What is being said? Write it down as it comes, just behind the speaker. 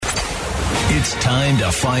It's time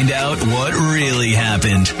to find out what really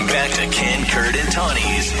happened. Back to Ken, Kurt, and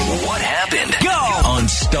Tawnee's What Happened? Go! On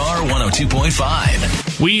Star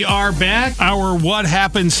 102.5. We are back. Our What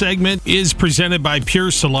Happened segment is presented by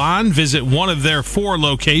Pure Salon. Visit one of their 4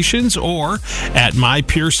 locations or at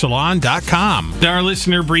mypuresalon.com. Our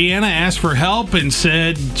listener Brianna asked for help and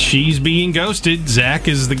said she's being ghosted. Zack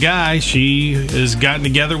is the guy she has gotten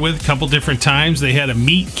together with a couple different times. They had a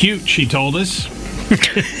meet cute, she told us.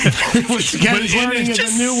 Ken's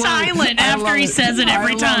just silent after he says it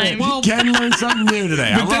every time. Well, Ken learned something new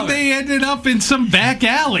today. But then they ended up in some back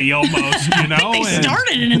alley almost, you know. They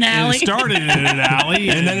started in an alley.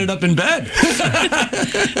 And ended up in bed.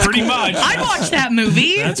 Pretty much. I'd watch that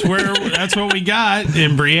movie. That's what we got.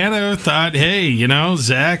 And Brianna thought, hey, you know,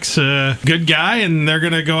 Zack's a good guy and they're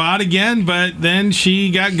going to go out again. But then she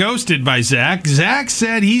got ghosted by Zack. Zack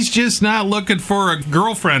said he's just not looking for a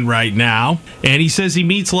girlfriend right now. And he says he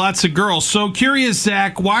meets lots of girls. So curious,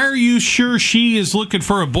 Zack, why are you sure she is looking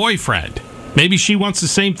for a boyfriend? Maybe she wants the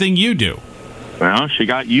same thing you do. Well, she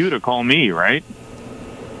got you to call me, right?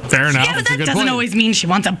 Fair enough. Yeah, but that doesn't always mean she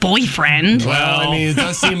wants a boyfriend. Well, I mean, it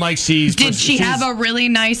does seem like she's... Did she have a really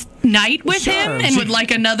nice night with him and would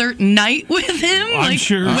like another night with him? I'm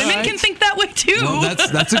sure. Women can think that way, too. Well,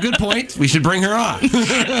 that's a good point. We should bring her on. All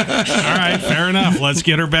right, fair enough. Let's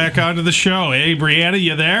get her back onto the show. Hey, Brianna,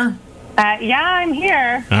 you there? Yeah, I'm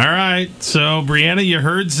here. All right. So, Brianna, you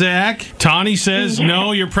heard Zack. Tawny says,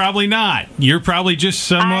 no, you're probably not. You're probably just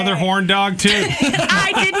some other horn dog, too.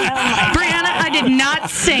 I didn't. Brianna, I did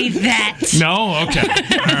not say that. No? Okay.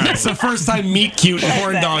 All right. It's the first time meet cute and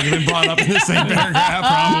horn dog have been brought up in the same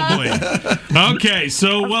paragraph. Probably. Okay.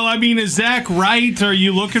 So, well, I mean, is Zack right? Are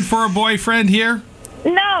you looking for a boyfriend here?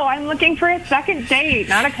 No, I'm looking for a second date,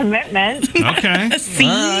 not a commitment. Okay.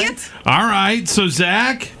 See? All right. So,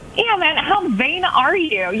 Zack... Yeah, man, how vain are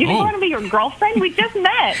you? You didn't want to be your girlfriend? We just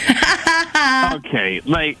met. Okay,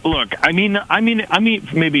 like, look, I mean,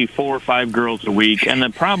 maybe 4 or 5 girls a week, and the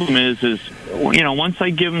problem is, you know, once I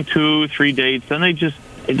give them 2, 3 dates, then they just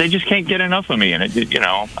can't get enough of me, and it, you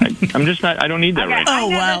know, I'm just not. I don't need that right now. I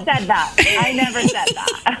never said that. I never said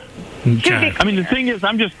that. Okay. I mean, the thing is,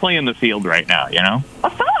 I'm just playing the field right now, you know?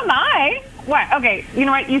 Well, so am I. What? Okay, you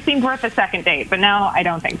know what? You seemed worth a second date, but now I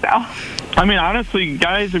don't think so. I mean, honestly,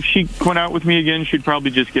 guys, if she went out with me again, she'd probably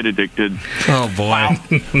just get addicted. Oh, boy. Wow.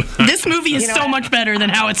 This movie is so much better than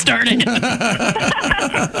how it started. Look,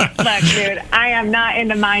 dude, I am not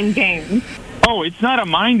into mind games. Oh, it's not a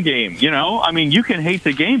mind game, you know? I mean, you can hate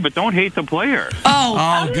the game, but don't hate the player.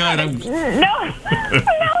 Oh, good. No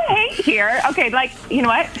hate here. Okay, like, you know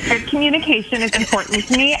what? Your communication is important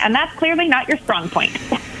to me, and that's clearly not your strong point.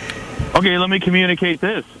 Okay, let me communicate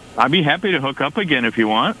this. I'd be happy to hook up again if you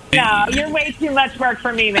want. No, you're way too much work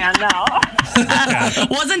for me, man. No.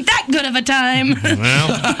 wasn't that good of a time.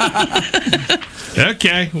 Well,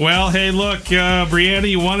 okay. Well, hey, look, Brianna,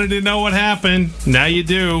 you wanted to know what happened. Now you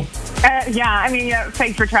do. Yeah, I mean,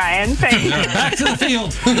 thanks for trying. Thanks. Back to the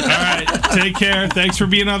field. All right. Take care. Thanks for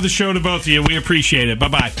being on the show to both of you. We appreciate it.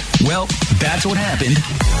 Bye-bye. Well, that's what happened.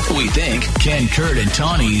 We think Ken, Kurt, and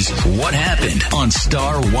Tawnee's What Happened on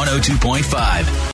Star 102.5.